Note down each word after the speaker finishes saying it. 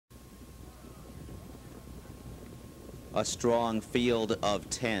A strong field of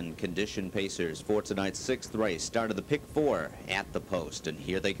 10 condition pacers for tonight's 6th race. Started the pick 4 at the post, and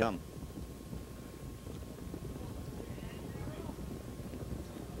here they come.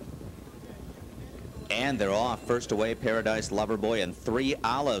 And they're off. First away, Paradise Loverboy, and 3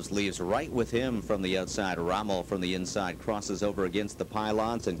 Olives leaves right with him from the outside. Rommel from the inside crosses over against the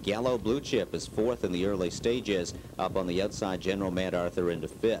pylons, and Gallo Blue Chip is 4th in the early stages. Up on the outside, General Mad Arthur into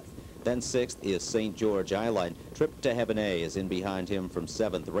 5th. Then 6th is St. George Island. Trip to Heaven A is in behind him from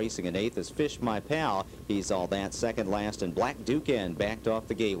 7th. Racing in 8th is Fish My Pal. He's all that second last, and Black Dukan backed off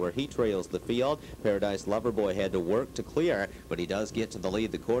the gate where he trails the field. Paradise Loverboy had to work to clear, but he does get to the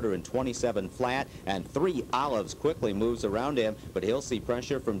lead the quarter in 27 flat, and 3 Olives quickly moves around him, but he'll see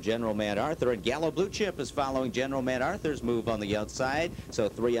pressure from General Mad Arthur, and Gallo Blue Chip is following General Mad Arthur's move on the outside. So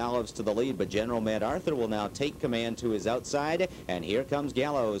 3 Olives to the lead, but General Mad Arthur will now take command to his outside, and here comes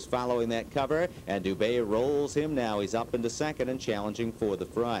Gallows following that cover, and Dubé rolls him now. He's up into 2nd and challenging for the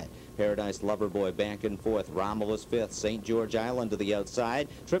front. Paradise Loverboy back and forth. Rommel is 5th. St. George Island to the outside.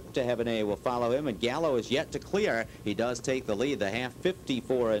 Trip to Heaven A will follow him, and Gallo is yet to clear. He does take the lead, the half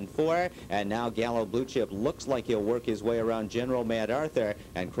 54-4, and now Gallo Blue Chip looks like he'll work his way around General Mad Arthur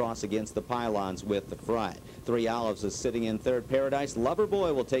and cross against the pylons with the front. 3 Olives is sitting in 3rd. Paradise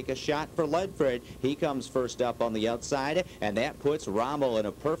Loverboy will take a shot for Ledford. He comes first up on the outside, and that puts Rommel in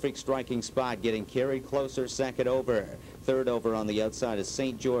a perfect striking spot, getting carried closer 2nd over. 3rd over on the outside is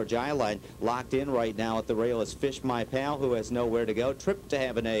St. George Island. Locked in right now at the rail is Fish My Pal, who has nowhere to go. Trip to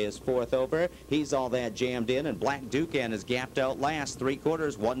Heaven A is 4th over. He's all that jammed in, and Black Dukan is gapped out last.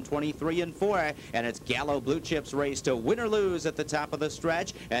 3/4, 123-4, and it's Gallo Blue Chip's race to win or lose at the top of the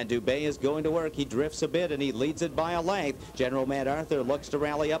stretch, and Dubé is going to work. He drifts a bit, and he leads it by a length. General Mad Arthur looks to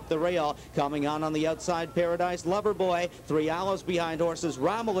rally up the rail. Coming on the outside, Paradise Loverboy. 3 Olives behind horses.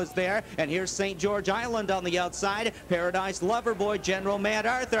 Rommel is there, and here's St. George Island on the outside. Paradise Loverboy, General Mad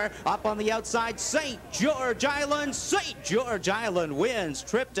Arthur up on the outside. St. George Island. St. George Island wins.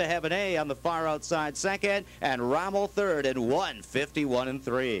 Trip to Heaven A on the far outside 2nd, and Rommel 3rd in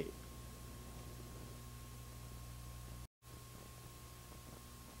 151-3.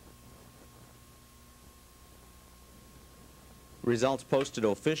 Results posted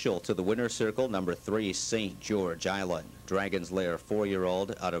official to the winner's circle. Number 3, St. George Island. Dragon's Lair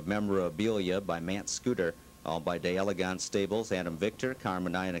 4-year-old out of Memorabilia by Matt Scooter. All by De Elegant Stables, Adam Victor,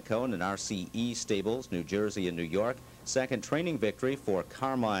 Carmen Iannacone, and RCE Stables, New Jersey and New York. 2nd training victory for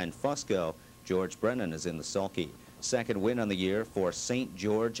Carmine Fusco. George Brennan is in the sulky. 2nd win on the year for St.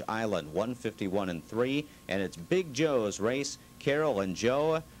 George Island, 151-3. And it's Big Joe's race. Carol and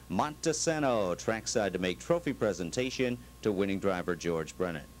Joe Montesano trackside to make trophy presentation to winning driver George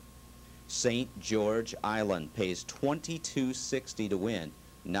Brennan. St. George Island pays $22.60 to win,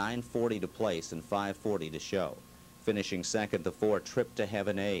 $9.40 to place, and $5.40 to show. Finishing 2nd, the 4 Trip to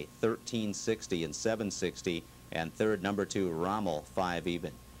Heaven A, $13.60 and $7.60, and 3rd, number 2 Rommel, 5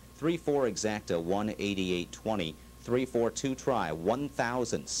 even. 3-4 Exacta, $188.20. 3-4 2 Try,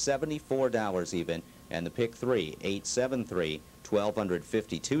 $1,074 even, and the pick 3 873,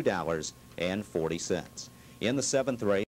 $1,252.40. In the 7th race.